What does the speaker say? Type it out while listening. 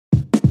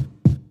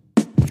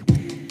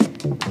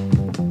Welcome.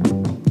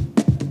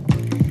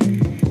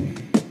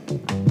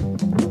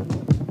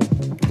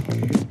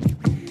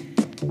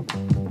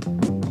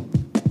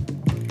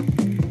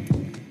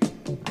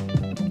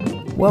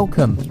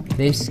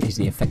 This is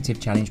the Effective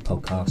Challenge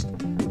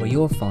podcast, where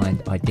you'll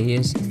find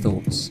ideas,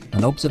 thoughts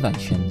and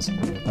observations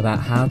about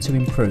how to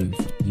improve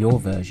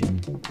your version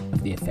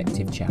of the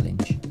Effective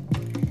Challenge.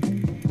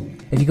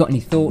 If you've got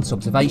any thoughts,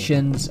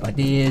 observations,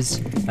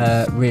 ideas,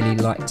 really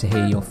like to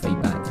hear your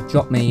feedback.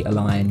 Drop me a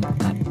line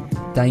at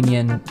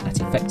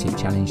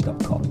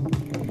damien@effectivechallenge.com.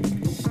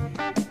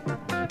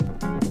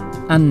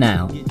 And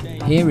now,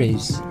 here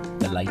is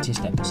the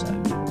latest episode.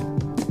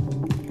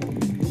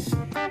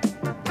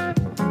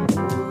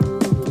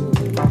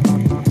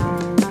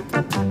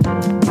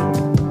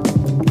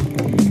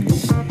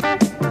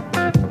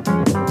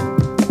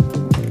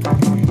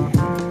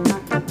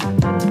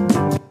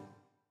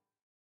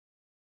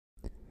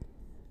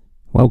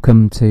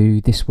 Welcome to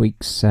this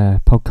week's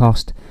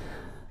podcast.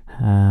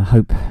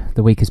 Hope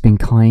the week has been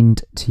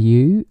kind to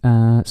you.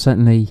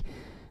 Certainly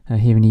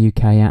here in the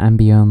UK and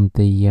beyond,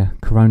 the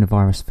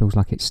coronavirus feels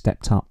like it's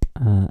stepped up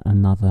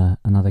another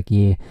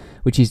gear,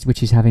 which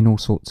is having all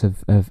sorts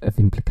of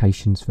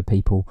implications for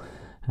people,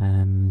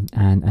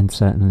 and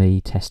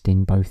certainly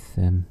testing both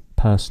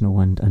personal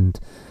and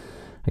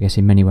I guess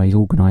in many ways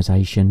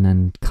organisation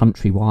and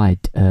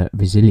countrywide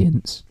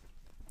resilience.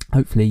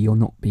 Hopefully you're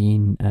not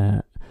being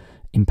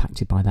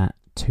impacted by that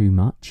too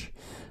much.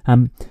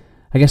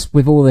 I guess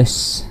with all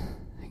this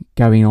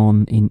going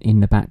on in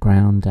the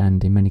background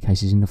and in many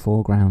cases in the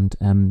foreground,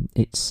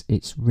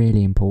 it's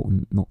really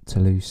important not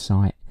to lose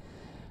sight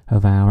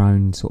of our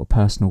own sort of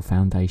personal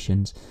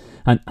foundations.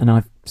 And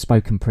I've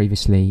spoken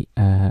previously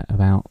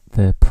about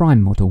the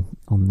Prime model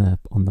on the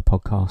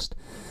podcast,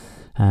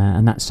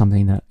 and that's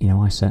something that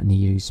I certainly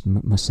use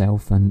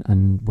myself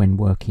and when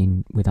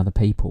working with other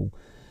people.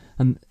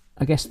 And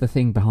I guess the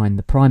thing behind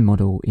the Prime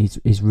model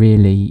is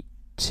really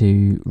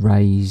to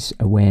raise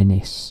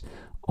awareness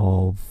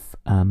of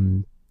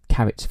 5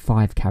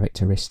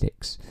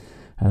 characteristics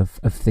of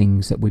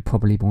things that we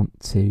probably want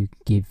to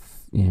give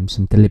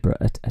some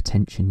deliberate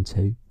attention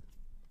to.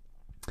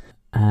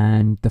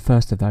 And the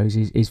first of those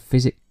is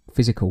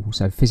physical.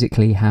 So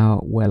physically,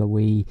 how well are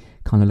we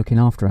kind of looking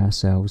after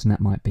ourselves? And that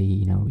might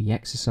be, are we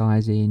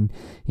exercising?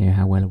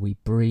 How well are we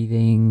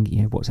breathing?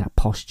 What's our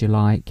posture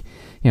like?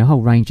 A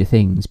whole range of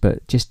things.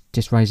 But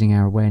just raising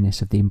our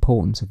awareness of the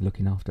importance of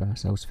looking after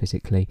ourselves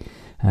physically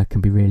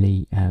can be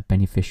really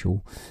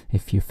beneficial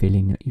if you're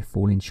feeling that you're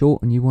falling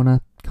short and you want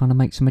to kind of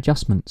make some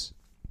adjustments.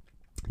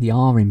 The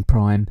R in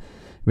Prime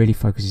really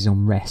focuses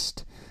on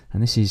rest.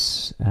 And this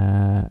is,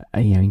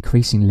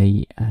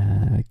 increasingly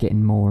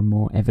getting more and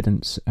more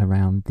evidence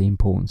around the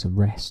importance of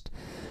rest,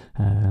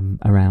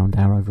 around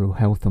our overall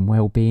health and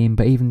well-being,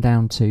 but even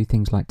down to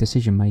things like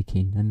decision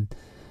making. And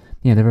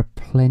there are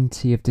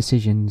plenty of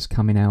decisions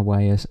coming our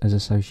way as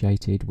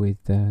associated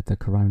with the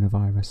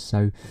coronavirus.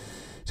 So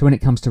when it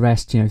comes to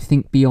rest,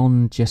 think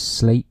beyond just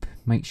sleep.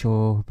 Make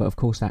sure, but of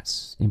course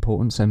that's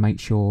important. So make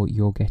sure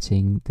you're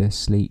getting the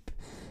sleep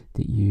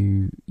that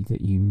you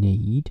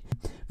need.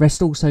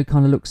 Rest also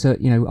kind of looks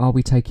at, are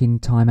we taking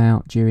time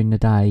out during the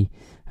day,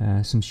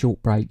 some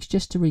short breaks,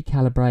 just to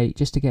recalibrate,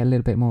 just to get a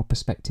little bit more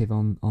perspective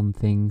on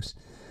things,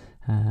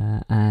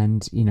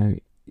 and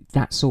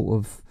those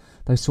sort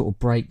of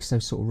breaks,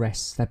 those sort of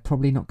rests, they're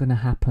probably not going to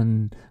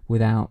happen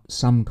without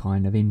some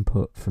kind of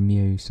input from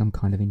you, some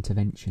kind of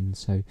intervention.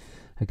 So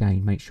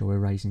again, make sure we're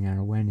raising our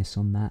awareness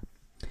on that.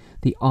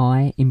 The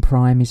I in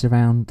Prime is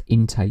around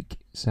intake.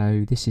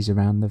 So this is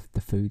around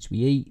the foods we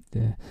eat,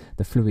 the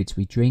fluids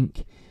we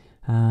drink,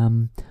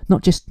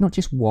 not just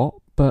what,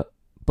 but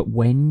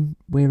when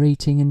we're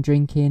eating and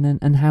drinking,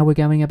 and how we're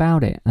going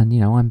about it. And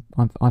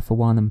I for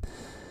one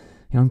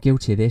I'm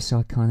guilty of this.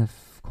 I kind of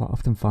quite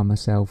often find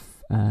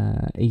myself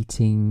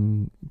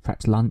eating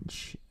perhaps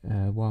lunch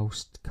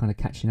whilst kind of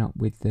catching up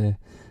with the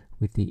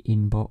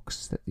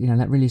inbox.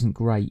 That really isn't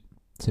great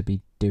to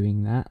be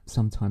doing that.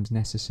 Sometimes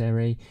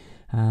necessary.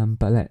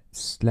 But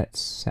let's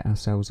set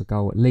ourselves a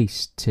goal at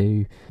least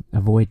to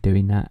avoid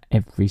doing that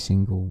every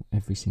single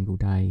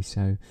day.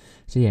 So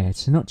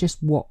not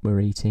just what we're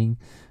eating,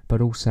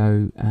 but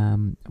also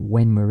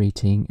when we're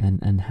eating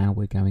and how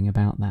we're going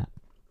about that.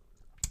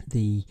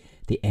 The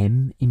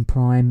M in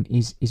Prime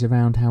is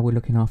around how we're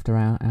looking after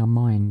our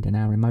mind and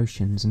our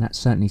emotions, and that's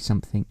certainly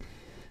something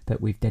that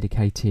I've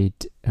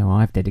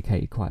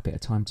dedicated quite a bit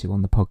of time to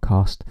on the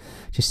podcast,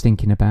 just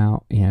thinking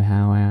about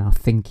how our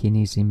thinking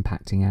is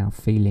impacting our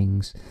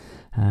feelings.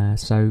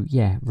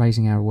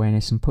 Raising our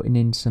awareness and putting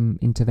in some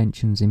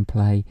interventions in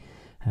play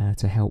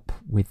to help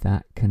with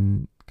that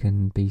can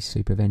be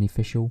super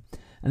beneficial.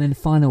 And then the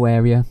final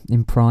area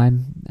in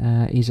Prime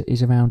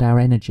is around our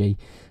energy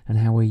and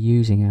how we're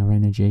using our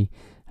energy.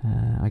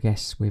 I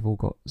guess we've all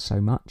got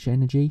so much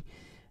energy.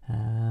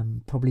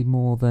 Probably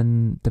more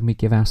than we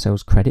give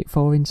ourselves credit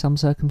for in some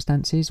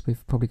circumstances.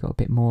 We've probably got a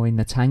bit more in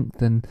the tank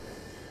than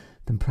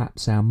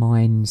perhaps our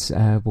minds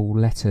will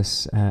let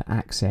us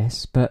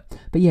access. But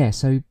yeah,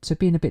 so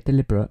being a bit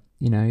deliberate,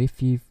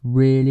 if you're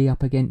really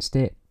up against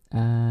it,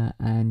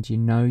 and you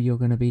know you're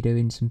going to be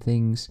doing some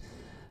things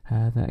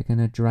that are going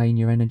to drain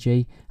your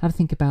energy, have a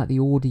think about the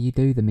order you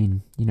do them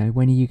in. You know,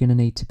 when are you going to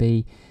need to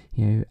be,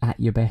 at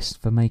your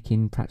best for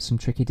making perhaps some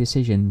tricky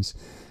decisions?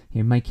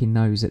 Making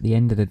those at the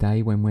end of the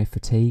day when we're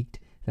fatigued,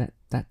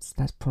 that's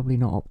probably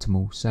not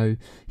optimal. So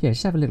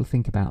just have a little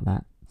think about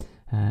that,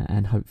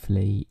 and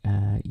hopefully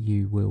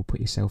you will put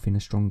yourself in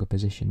a stronger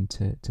position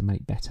to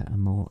make better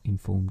and more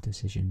informed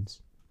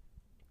decisions.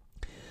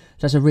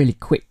 So that's a really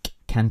quick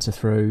canter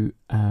through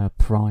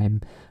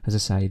Prime. As I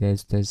say,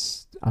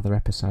 there's other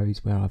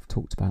episodes where I've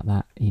talked about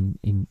that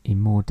in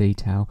more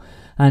detail.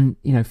 And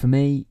for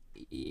me,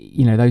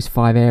 those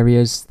 5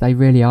 areas, they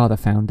really are the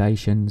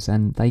foundations,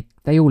 and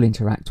they all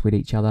interact with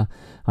each other.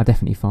 I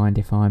definitely find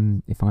if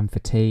I'm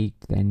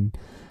fatigued, then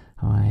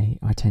I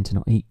tend to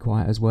not eat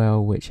quite as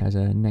well, which has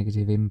a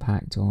negative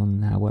impact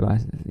on how well I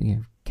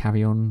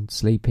carry on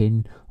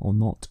sleeping or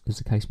not, as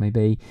the case may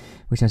be,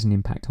 which has an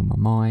impact on my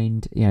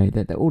mind.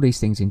 That all these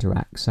things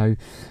interact. So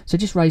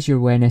just raise your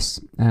awareness.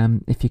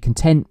 If you're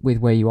content with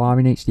where you are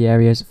in each of the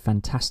areas,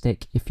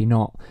 fantastic. If you're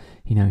not,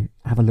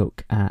 have a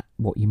look at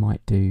what you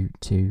might do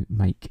to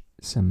make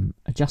some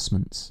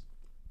adjustments.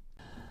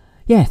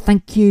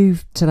 Thank you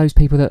to those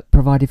people that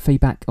provided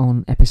feedback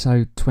on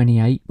episode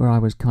 28, where I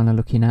was kind of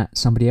looking at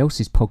somebody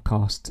else's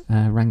podcast,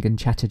 Rangan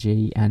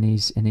Chatterjee, and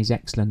his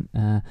excellent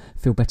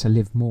Feel Better,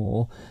 Live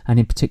More, and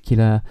in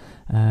particular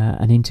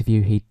an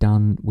interview he'd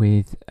done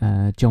with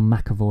John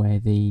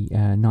McAvoy, the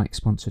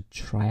Nike-sponsored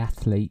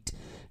triathlete,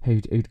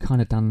 who'd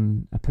kind of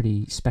done a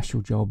pretty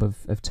special job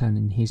of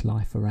turning his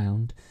life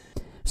around.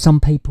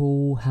 Some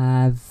people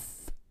have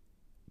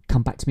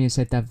come back to me and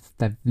said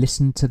they've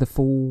listened to the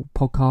full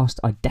podcast.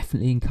 I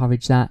definitely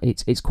encourage that.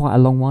 It's quite a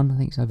long one. I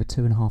think it's over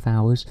 2.5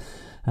 hours,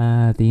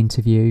 the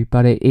interview,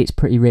 but it's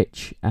pretty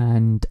rich,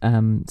 and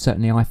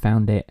certainly I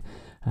found it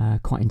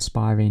quite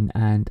inspiring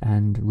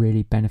and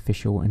really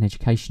beneficial and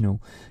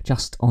educational,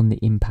 just on the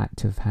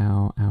impact of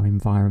how our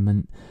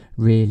environment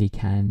really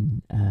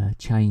can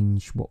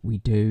change what we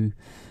do,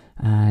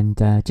 and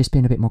just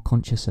being a bit more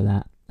conscious of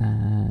that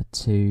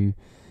to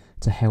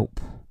help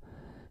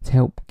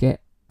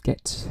get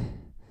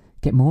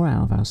more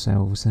out of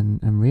ourselves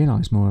and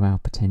realise more of our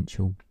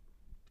potential.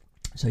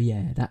 So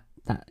that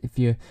if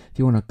you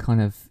want to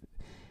kind of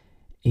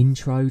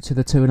intro to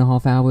the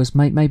 2.5 hours,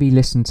 maybe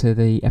listen to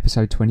the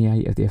episode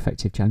 28 of the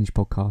Effective Challenge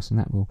podcast, and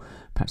that will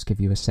perhaps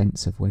give you a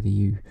sense of whether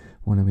you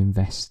want to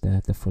invest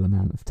the full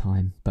amount of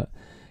time. But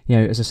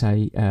as I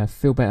say,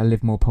 Feel Better,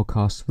 Live More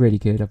podcast, really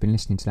good. I've been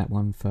listening to that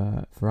one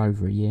for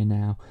over a year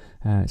now.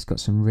 It's got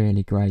some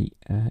really great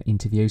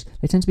interviews.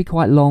 They tend to be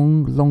quite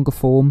longer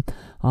form.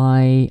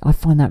 I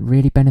find that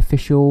really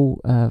beneficial.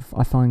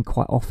 I find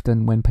quite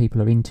often when people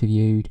are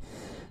interviewed,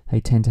 they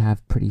tend to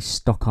have pretty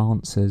stock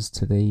answers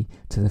to the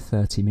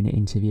 30-minute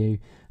interview.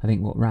 I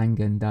think what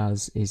Rangan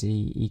does is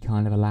he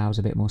kind of allows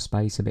a bit more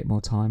space, a bit more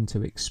time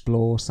to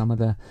explore some of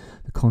the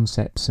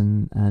concepts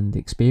and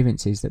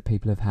experiences that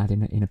people have had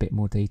in a bit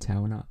more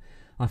detail. And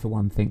I for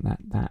one think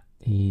that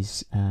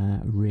is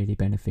really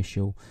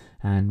beneficial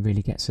and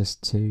really gets us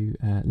to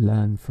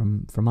learn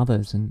from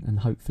others and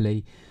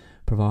hopefully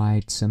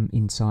provide some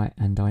insight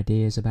and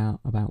ideas about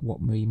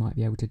what we might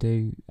be able to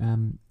do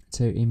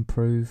to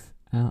improve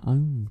our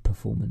own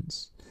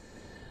performance.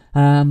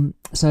 I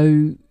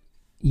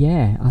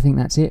think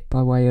that's it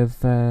by way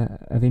of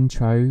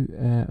intro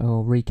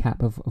or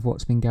recap of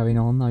what's been going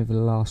on over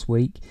the last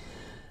week.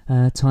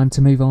 Time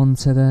to move on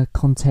to the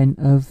content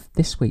of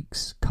this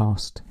week's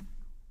cast.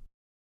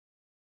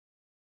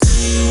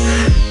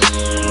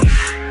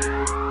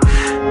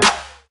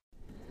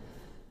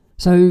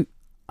 So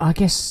I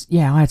guess,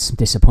 I had some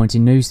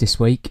disappointing news this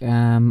week.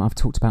 I've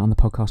talked about on the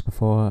podcast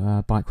before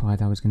a bike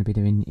ride I was going to be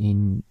doing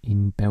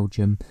in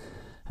Belgium.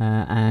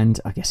 And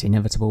I guess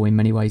inevitable in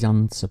many ways,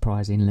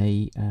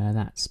 unsurprisingly,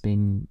 that's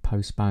been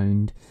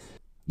postponed.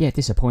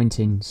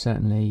 Disappointing,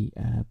 certainly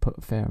put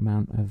a fair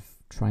amount of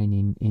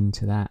training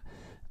into that.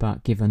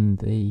 But given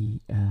the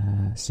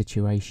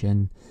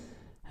situation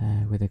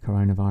with the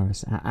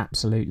coronavirus,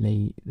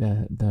 absolutely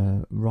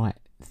the right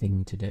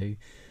thing to do.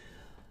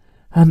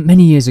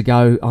 Many years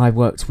ago, I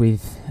worked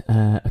with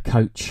a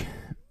coach,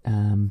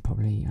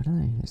 probably, I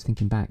don't know, let's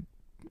thinking back,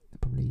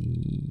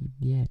 probably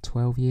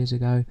 12 years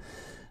ago.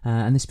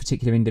 And this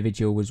particular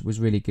individual was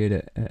really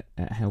good at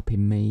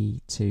helping me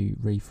to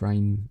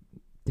reframe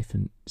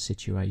different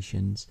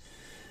situations.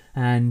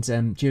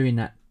 And during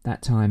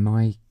that time,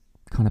 I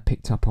kind of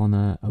picked up on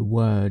a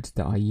word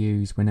that I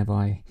use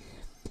whenever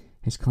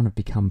it's kind of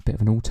become a bit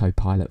of an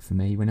autopilot for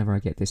me. Whenever I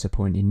get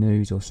disappointing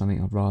news or something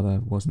I'd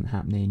rather wasn't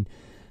happening,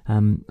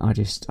 I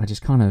just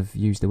kind of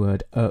use the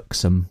word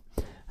irksome.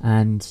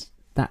 And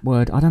that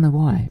word, I don't know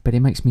why, but it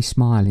makes me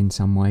smile in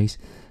some ways.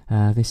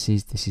 This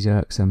is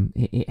irksome.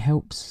 It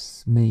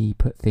helps me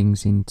put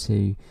things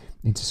into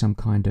some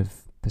kind of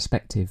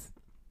perspective,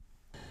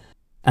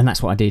 and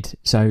that's what I did.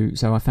 So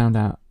I found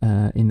out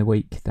in the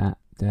week that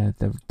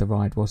the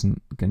ride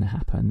wasn't going to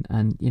happen,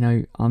 and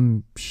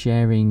I'm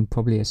sharing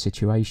probably a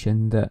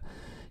situation that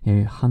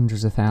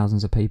hundreds of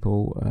thousands of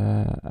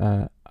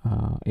people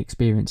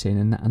experiencing,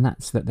 and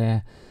that's that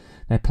their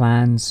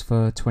plans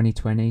for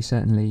 2020,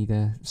 certainly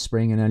the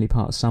spring and early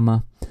part of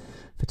summer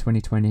for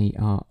 2020,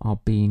 are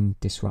being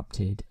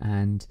disrupted.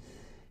 And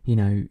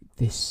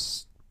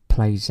this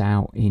plays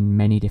out in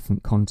many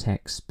different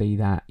contexts, be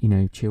that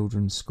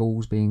children's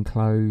schools being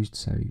closed,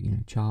 so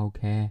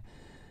childcare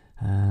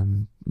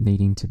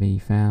needing to be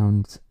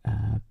found,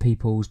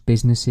 people's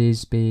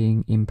businesses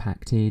being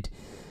impacted.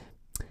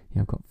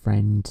 I've got a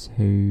friend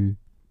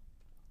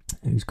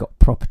who's got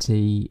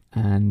property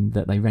and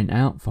that they rent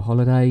out for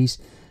holidays,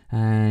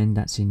 and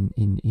that's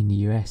in the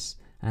US,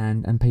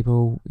 and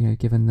people,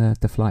 given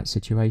the flight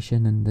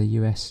situation and the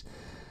US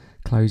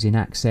closing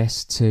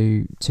access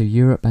to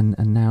Europe and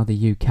now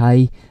the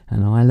UK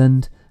and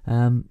Ireland,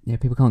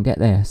 people can't get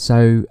there.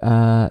 So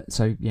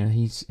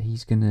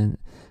he's gonna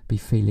be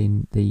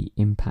feeling the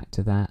impact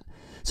of that.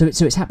 So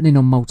it's happening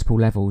on multiple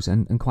levels,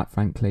 and quite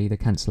frankly, the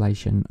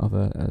cancellation of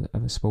a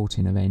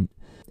sporting event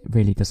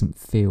really doesn't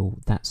feel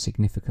that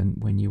significant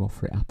when you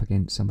offer it up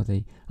against some of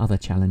the other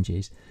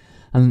challenges.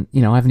 And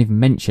I haven't even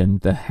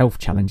mentioned the health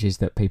challenges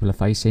that people are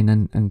facing,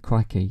 and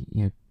crikey,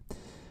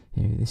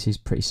 this is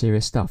pretty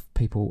serious stuff.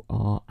 People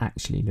are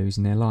actually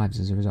losing their lives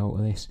as a result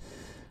of this.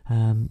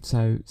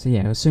 So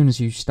as soon as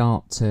you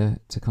start to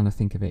kind of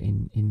think of it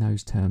in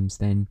those terms,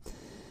 then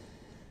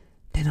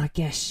I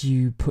guess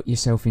you put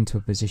yourself into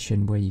a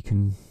position where you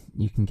can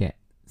get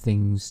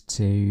things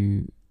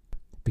to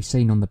be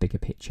seen on the bigger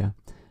picture,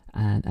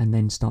 and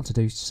then start to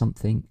do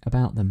something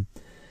about them.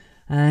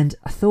 And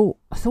I thought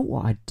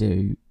what I'd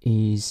do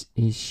is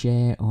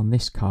share on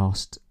this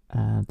cast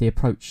the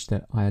approach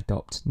that I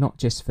adopt, not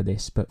just for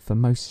this, but for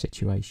most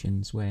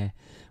situations where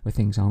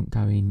things aren't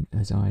going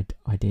as I'd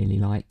ideally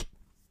like.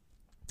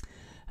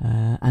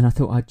 And I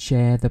thought I'd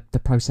share the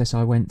process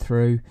I went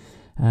through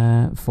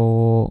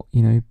for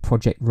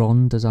Project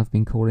Rond, as I've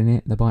been calling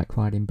it, the bike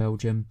ride in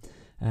Belgium,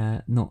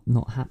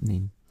 not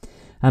happening.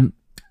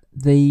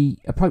 The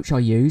approach I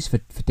use for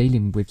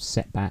dealing with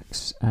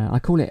setbacks, I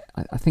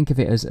think of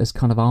it as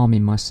kind of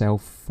arming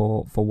myself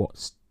for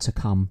what's to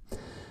come.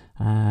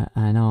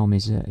 And arm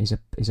is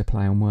a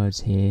play on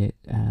words here,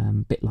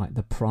 bit like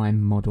the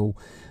Prime model.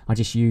 I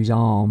just use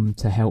arm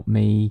to help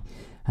me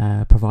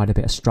provide a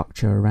bit of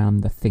structure around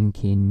the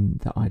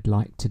thinking that I'd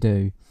like to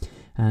do.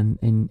 And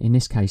in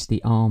this case,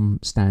 the ARM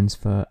stands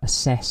for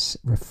assess,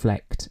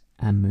 reflect,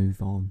 and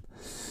move on.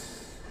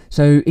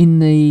 So in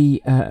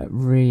the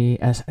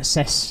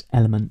assess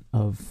element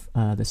of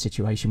the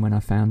situation, when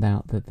I found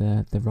out that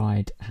the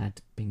ride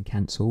had been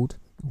cancelled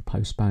or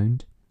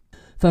postponed,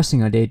 first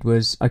thing I did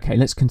was, okay,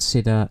 let's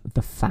consider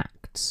the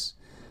facts.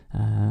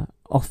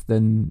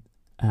 Often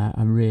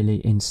a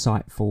really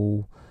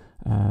insightful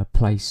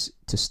place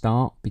to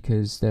start,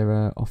 because there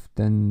are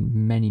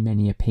often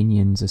many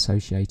opinions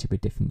associated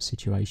with different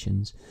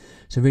situations.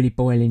 So really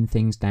boiling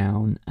things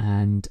down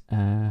and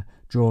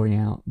drawing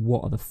out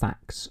what are the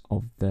facts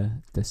of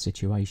the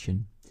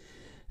situation.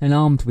 And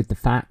armed with the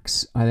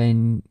facts, I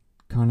then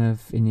kind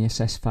of in the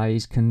assess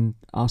phase can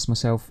ask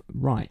myself,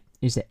 right,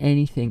 is there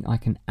anything I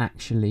can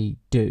actually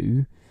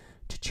do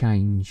to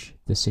change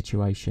the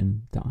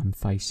situation that I'm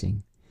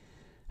facing?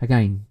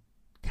 Again,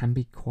 can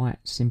be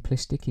quite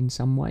simplistic in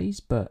some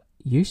ways, but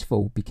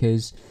useful,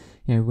 because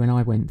when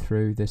I went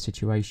through the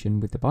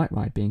situation with the bike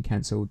ride being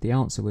cancelled, the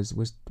answer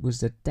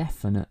was a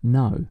definite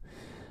no.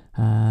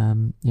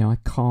 I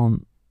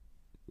can't.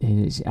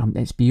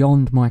 It's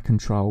beyond my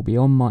control,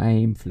 beyond my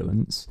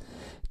influence,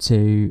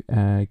 to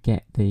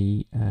get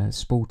the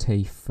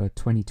Sportif for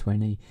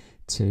 2020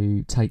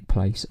 to take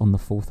place on the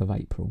 4th of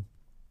April.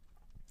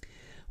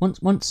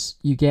 Once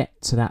you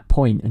get to that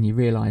point and you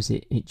realise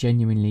it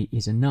genuinely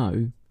is a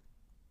no,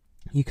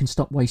 you can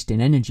stop wasting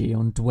energy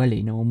on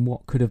dwelling on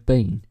what could have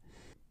been.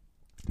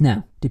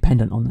 Now,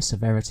 dependent on the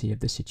severity of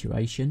the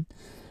situation,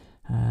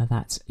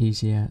 that's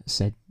easier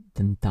said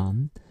than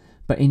done.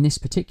 But in this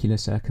particular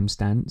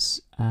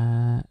circumstance,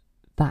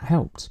 that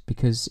helped,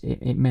 because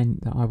it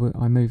meant that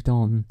I moved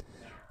on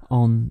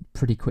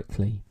pretty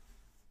quickly.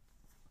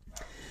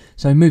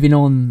 So moving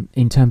on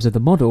in terms of the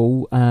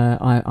model,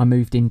 I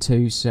moved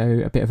into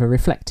a bit of a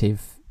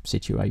reflective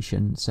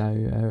situation, so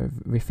a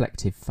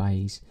reflective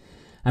phase.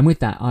 And with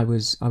that, I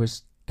was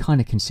kind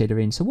of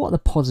considering, so what are the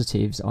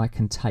positives I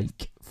can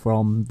take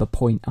from the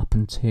point up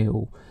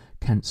until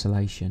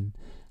cancellation?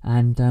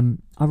 And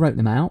I wrote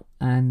them out,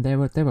 and there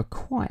were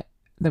quite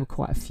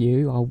a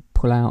few. I'll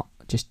pull out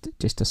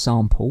just a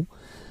sample.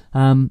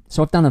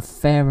 So I've done a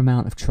fair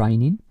amount of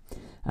training.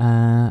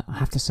 I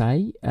have to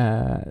say,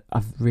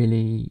 I've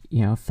really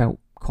felt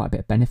quite a bit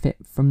of benefit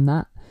from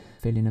that.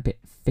 Feeling a bit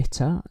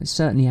fitter. It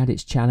certainly had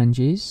its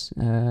challenges,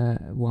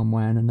 one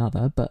way and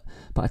another, but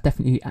I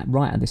definitely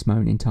right at this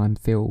moment in time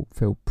feel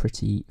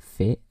pretty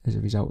fit as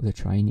a result of the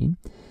training.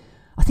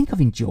 I think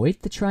I've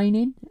enjoyed the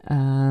training.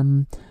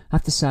 I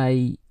have to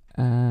say,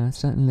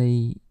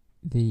 certainly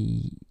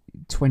the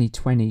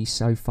 2020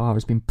 so far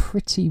has been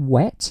pretty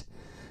wet,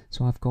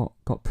 so I've got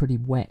pretty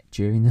wet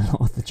during a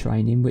lot of the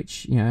training,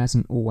 which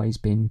hasn't always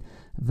been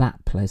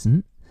that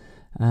pleasant.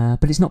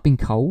 but it's not been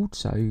cold,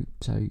 so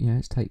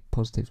let's take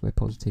positives where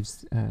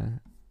positives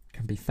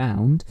can be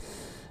found.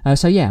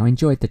 So I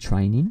enjoyed the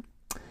training.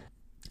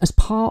 As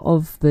part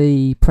of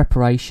the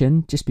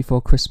preparation, just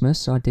before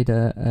Christmas, I did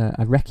a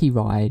recce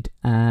ride,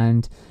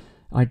 and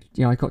I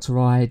got to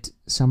ride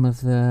some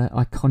of the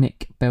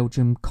iconic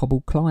Belgium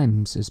cobble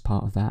climbs as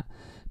part of that.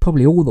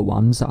 Probably all the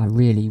ones that I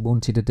really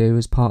wanted to do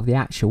as part of the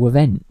actual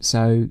event.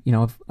 So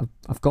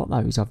I've got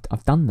those.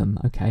 I've done them.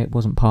 Okay, it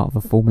wasn't part of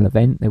a formal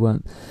event. There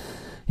weren't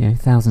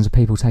thousands of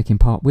people taking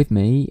part with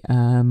me.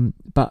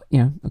 But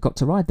I got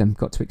to ride them,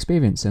 got to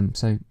experience them.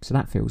 So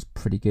that feels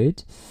pretty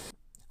good.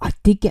 I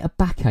did get a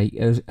backache,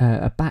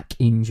 a back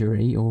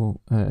injury, or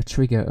a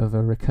trigger of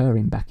a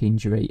recurring back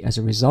injury as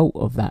a result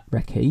of that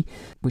recce,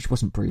 which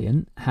wasn't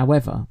brilliant.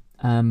 However,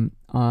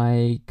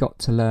 I got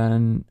to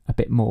learn a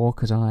bit more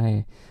because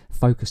I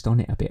focused on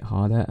it a bit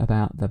harder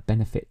about the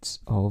benefits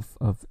of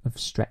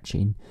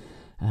stretching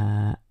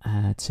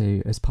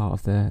as part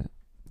of the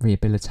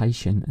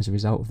rehabilitation as a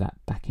result of that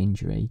back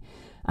injury,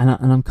 and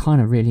I'm kind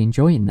of really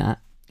enjoying that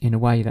in a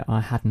way that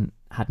I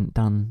hadn't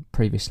done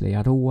previously.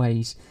 I'd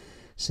always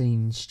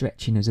seen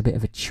stretching as a bit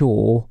of a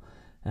chore,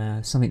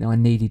 something that I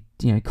needed,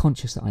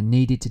 conscious that I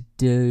needed to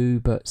do,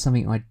 but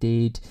something I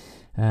did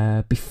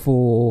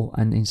before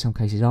and in some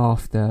cases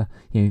after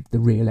the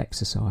real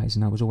exercise,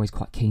 and I was always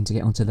quite keen to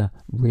get onto the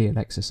real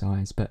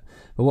exercise. But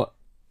what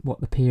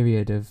the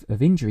period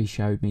of injury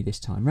showed me this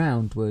time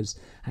round was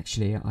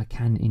actually I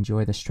can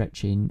enjoy the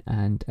stretching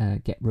and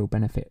get real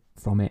benefit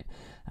from it,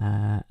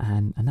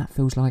 and that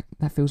feels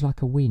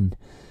like a win.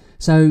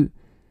 So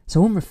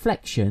on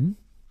reflection,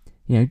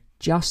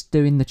 just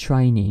doing the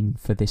training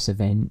for this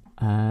event,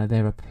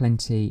 there are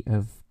plenty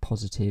of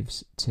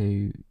positives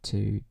to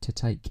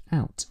take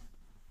out.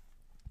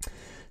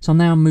 So I'm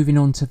now moving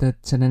on to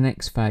the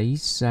next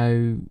phase.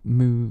 So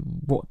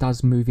what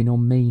does moving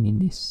on mean in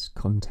this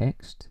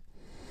context?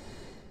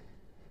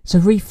 So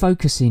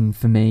refocusing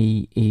for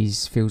me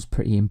feels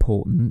pretty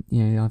important.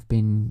 I've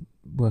been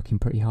working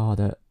pretty hard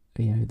at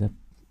the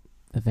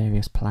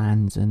various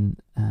plans and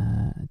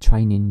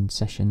training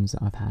sessions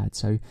that I've had.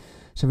 So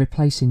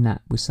replacing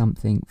that with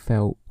something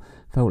felt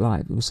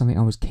like it was something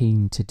I was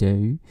keen to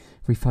do.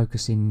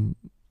 Refocusing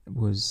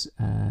was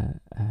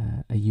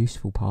a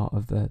useful part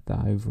of the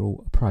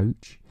overall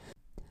approach.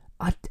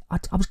 I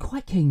was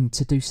quite keen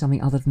to do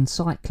something other than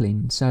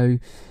cycling. So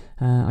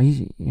I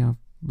usually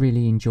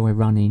really enjoy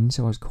running,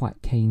 so I was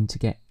quite keen to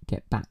get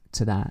back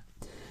to that.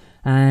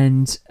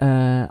 And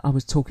I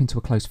was talking to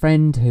a close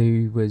friend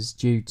who was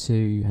due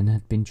to and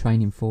had been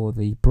training for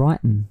the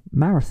Brighton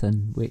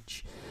Marathon,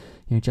 which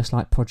just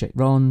like Project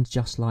Ron,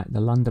 just like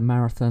the London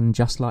Marathon,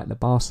 just like the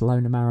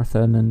Barcelona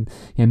Marathon, and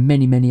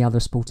many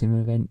other sporting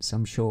events,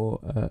 I'm sure,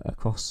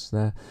 across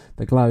the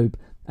globe,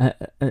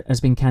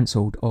 has been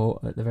cancelled or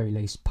at the very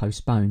least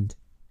postponed.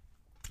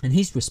 And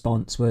his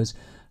response was,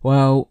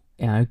 well,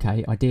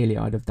 okay, ideally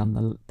I'd have done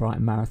the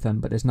Brighton Marathon,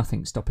 but there's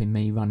nothing stopping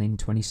me running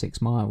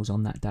 26 miles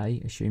on that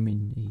day,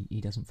 assuming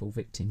he doesn't fall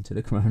victim to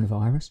the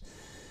coronavirus.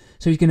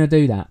 So he's going to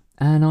do that.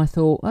 And I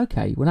thought,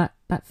 okay, well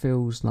that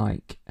feels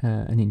like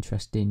an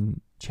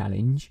interesting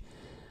challenge.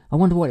 I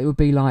wonder what it would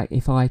be like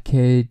if I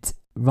could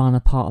run a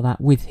part of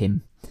that with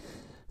him.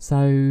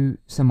 So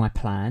my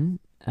plan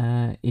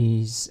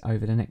is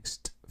over the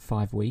next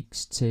 5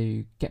 weeks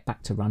to get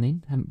back to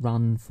running. I haven't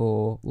run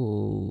for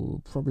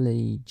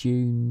probably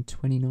June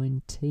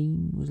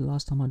 2019 was the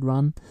last time I'd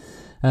run.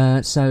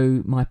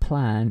 So my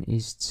plan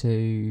is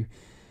to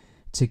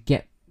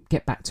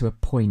get back to a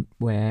point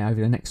where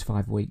over the next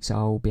 5 weeks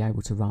I'll be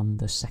able to run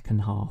the second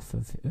half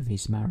of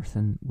his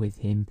marathon with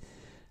him.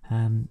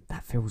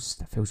 That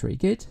feels really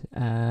good.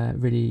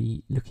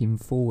 Really looking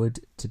forward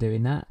to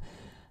doing that,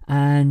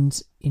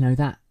 and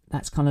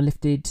that's kind of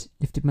lifted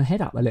my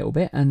head up a little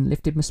bit and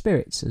lifted my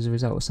spirits as a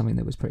result of something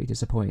that was pretty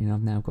disappointing.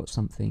 I've now got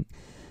something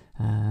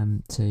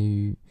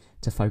to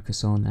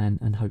focus on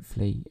and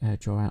hopefully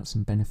draw out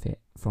some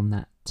benefit from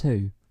that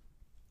too.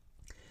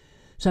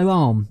 So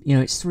ARM,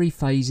 it's 3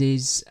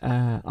 phases.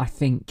 I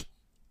think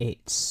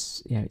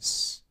it's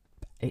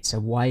a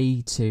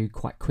way to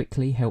quite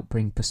quickly help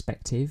bring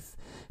perspective,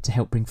 to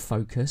help bring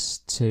focus,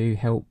 to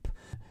help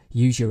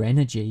use your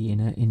energy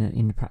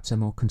in perhaps a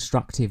more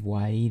constructive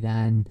way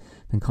than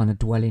kind of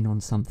dwelling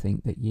on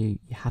something that you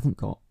haven't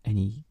got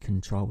any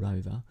control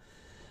over.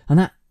 And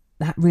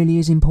that really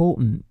is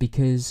important,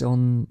 because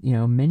on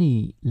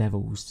many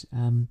levels,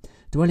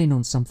 dwelling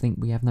on something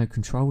we have no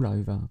control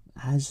over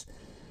has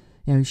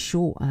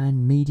short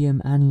and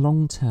medium and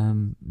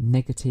long-term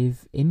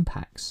negative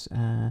impacts,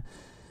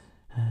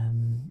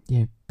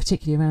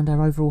 particularly around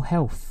our overall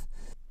health.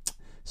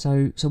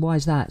 So why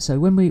is that? So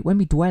when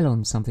we dwell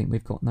on something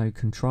we've got no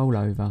control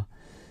over,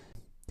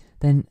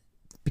 then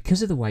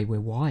because of the way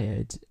we're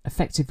wired,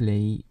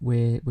 effectively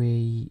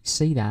we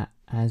see that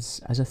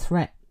as a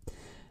threat.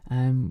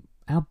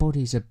 Our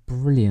bodies are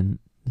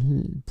brilliant.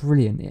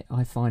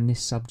 I find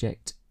this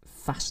subject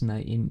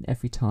fascinating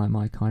every time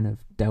I kind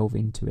of delve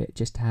into it,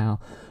 just how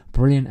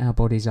brilliant our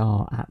bodies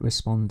are at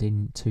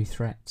responding to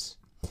threats.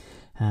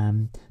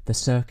 the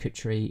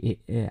circuitry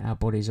our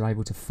bodies are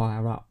able to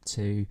fire up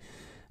to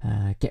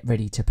get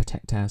ready to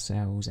protect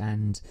ourselves,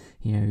 and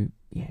the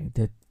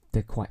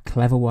quite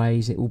clever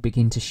ways it will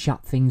begin to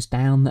shut things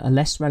down that are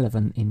less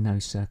relevant in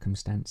those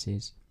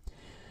circumstances.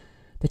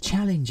 The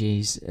challenge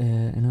is,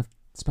 and I've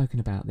spoken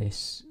about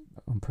this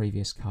on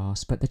previous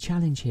casts, but the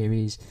challenge here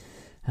is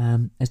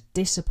as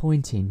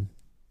disappointing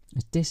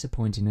as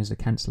the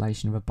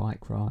cancellation of a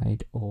bike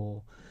ride,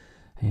 or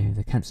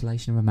the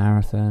cancellation of a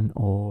marathon,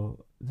 or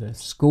the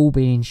school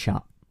being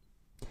shut,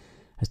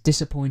 as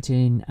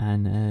disappointing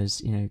and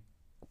as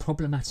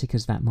problematic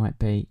as that might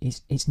be,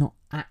 it's not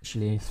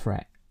actually a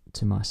threat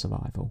to my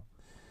survival.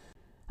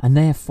 And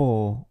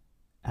therefore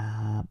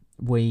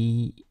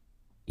we're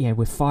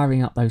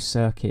firing up those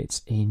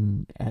circuits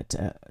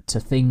to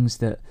things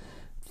that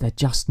they're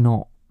just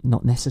not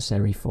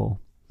necessary for.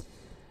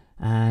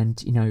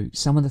 And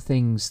some of the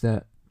things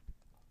that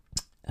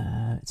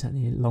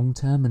certainly long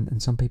term,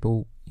 and some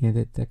people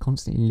they're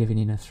constantly living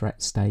in a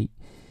threat state,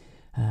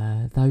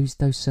 those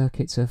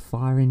circuits are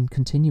firing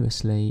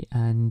continuously,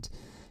 and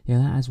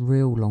that has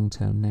real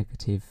long-term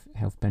negative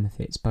health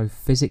benefits, both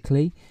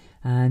physically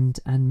and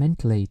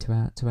mentally to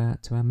our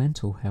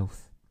mental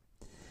health.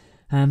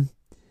 And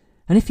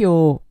if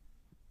you're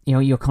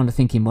kind of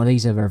thinking, well,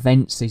 these are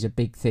events, these are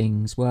big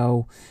things.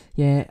 Well,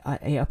 yeah,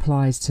 it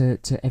applies to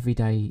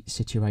everyday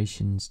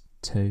situations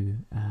too.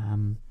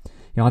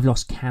 I've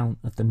lost count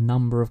of the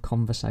number of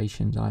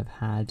conversations I've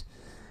had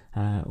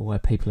where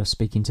people are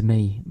speaking to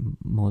me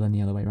more than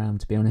the other way around,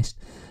 to be honest,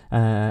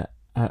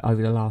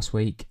 over the last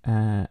week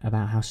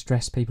about how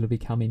stressed people are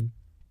becoming,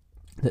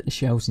 that the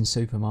shelves in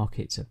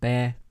supermarkets are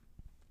bare.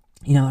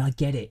 And I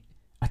get it.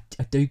 I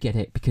do get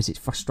it, because it's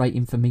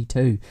frustrating for me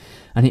too,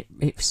 and it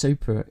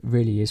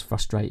really is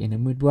frustrating,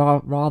 and we'd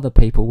rather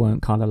people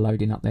weren't kind of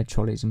loading up their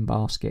trolleys and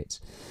baskets,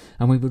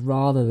 and we would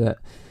rather that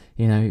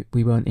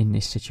we weren't in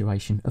this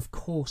situation. Of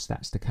course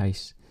that's the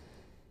case,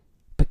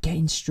 but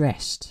getting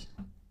stressed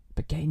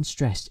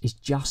is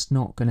just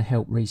not going to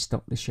help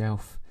restock the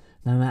shelf,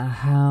 no matter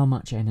how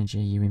much energy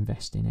you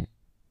invest in it.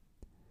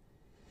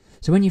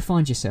 So when you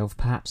find yourself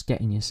perhaps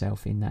getting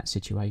yourself in that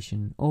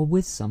situation, or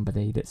with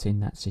somebody that's in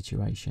that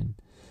situation,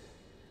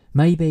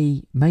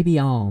 maybe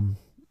ARM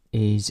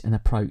is an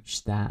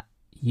approach that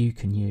you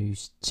can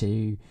use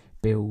to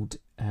build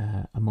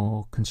a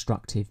more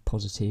constructive,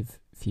 positive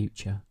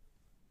future.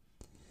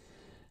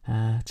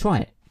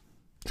 Try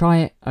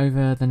it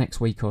over the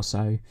next week or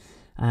so,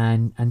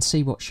 and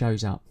see what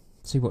shows up,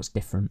 see what's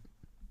different.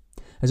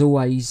 As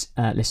always,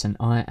 listen,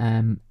 I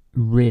am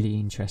really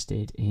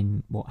interested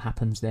in what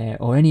happens there,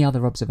 or any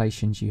other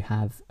observations you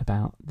have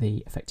about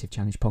the Effective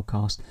Challenge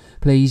podcast.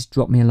 Please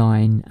drop me a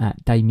line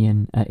at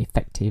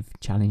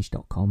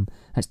Damien@effectivechallenge.com.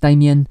 That's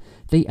Damien,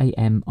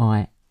 Damian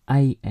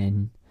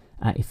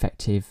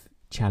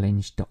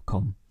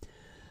 @effectivechallenge.com.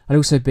 I'd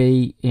also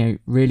be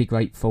really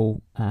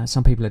grateful.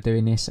 Some people are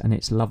doing this, and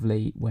it's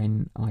lovely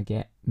when I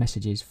get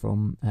messages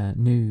from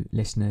new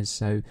listeners.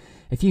 So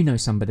if you know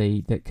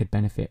somebody that could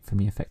benefit from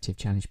the Effective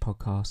Challenge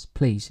podcast,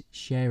 please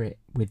share it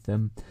with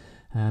them.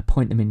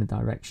 Point them in the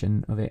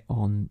direction of it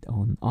on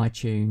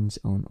iTunes,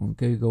 on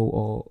Google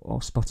or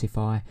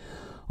Spotify,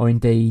 or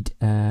indeed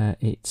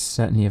it's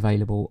certainly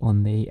available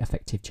on the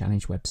Effective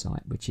Challenge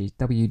website, which is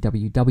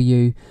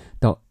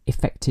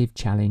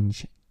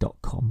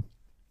www.effectivechallenge.com.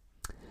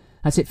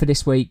 That's it for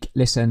this week.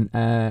 Listen,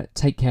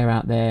 take care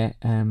out there.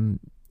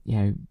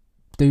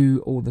 Do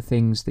all the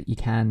things that you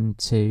can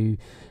to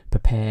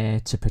prepare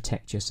to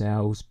protect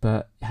yourselves.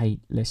 But hey,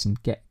 listen,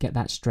 get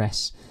that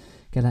stress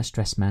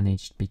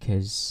managed,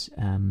 because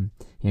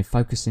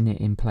focusing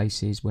it in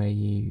places where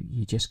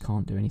you just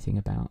can't do anything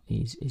about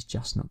is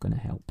just not going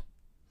to help.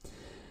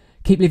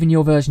 Keep living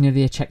your version of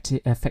the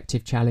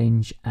Effective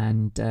Challenge,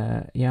 and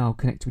I'll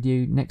connect with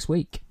you next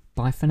week.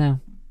 Bye for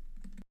now.